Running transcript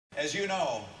As you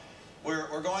know,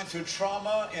 we're going through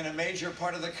trauma in a major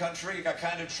part of the country, a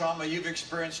kind of trauma you've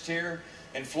experienced here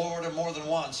in Florida more than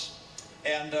once.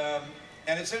 And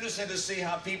it's interesting to see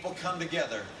how people come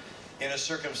together in a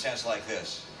circumstance like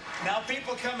this. Now,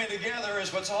 people coming together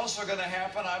is what's also going to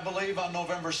happen, I believe, on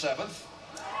November 7th.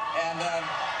 And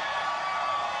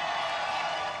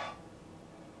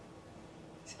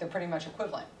they're pretty much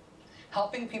equivalent.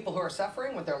 Helping people who are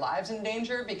suffering with their lives in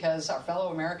danger because our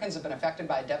fellow Americans have been affected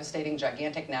by a devastating,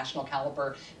 gigantic, national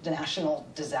caliber, national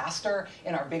disaster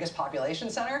in our biggest population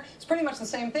center. It's pretty much the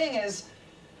same thing as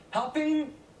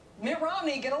helping Mitt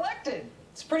Romney get elected.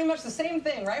 It's pretty much the same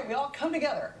thing, right? We all come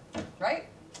together, right?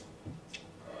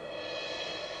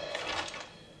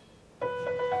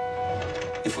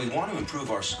 If we want to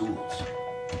improve our schools,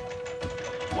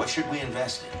 what should we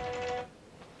invest in?